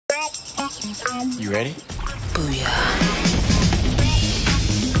You ready? Booyah.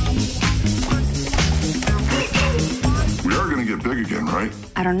 We are gonna get big again, right?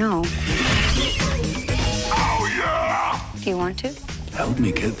 I don't know. Oh, yeah! Do you want to? Help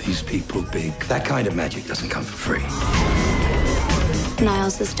me get these people big. That kind of magic doesn't come for free.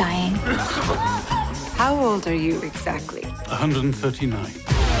 Niles is dying. How old are you exactly? 139.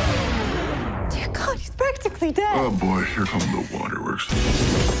 Dear God, he's practically dead. Oh, boy, here come the waterworks.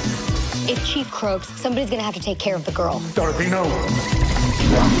 If Chief croaks, somebody's gonna have to take care of the girl. Dorothy, no!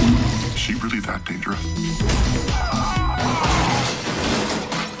 Is she really that dangerous?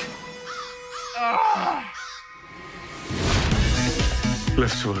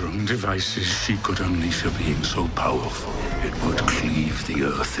 Left to her own devices, she could unleash a being so powerful it would cleave the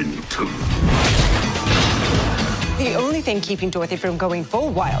earth in two. The only thing keeping Dorothy from going full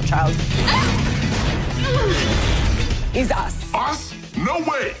wild child is us. Us? No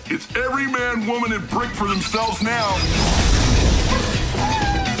way! It's every man, woman, and brick for themselves now.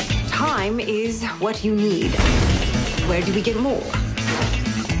 Time is what you need. Where do we get more?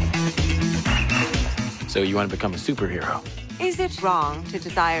 So you want to become a superhero? Is it wrong to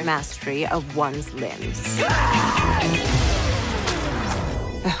desire mastery of one's limbs?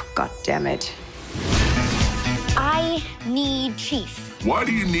 Oh, God damn it. I need Chief. Why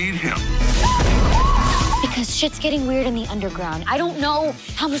do you need him? Because shit's getting weird in the underground. I don't know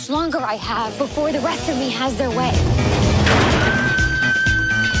how much longer I have before the rest of me has their way.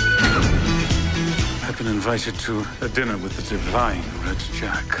 I've been invited to a dinner with the divine Red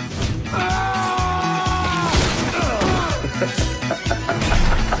Jack.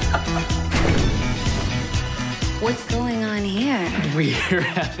 What's going on here? We're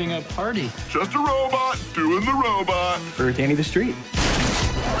having a party. Just a robot doing the robot. For Danny the Street.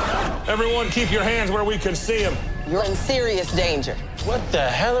 Everyone keep your hands where we can see them. You're in serious danger. What the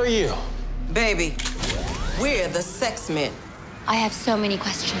hell are you? Baby, we're the sex men. I have so many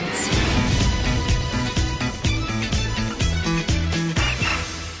questions.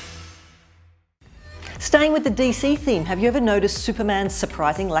 Staying with the DC theme, have you ever noticed Superman's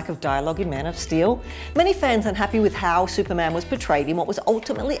surprising lack of dialogue in Man of Steel? Many fans unhappy with how Superman was portrayed in what was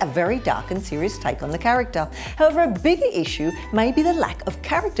ultimately a very dark and serious take on the character. However, a bigger issue may be the lack of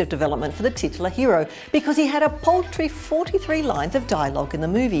character development for the titular hero, because he had a paltry 43 lines of dialogue in the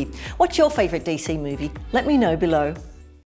movie. What's your favourite DC movie? Let me know below.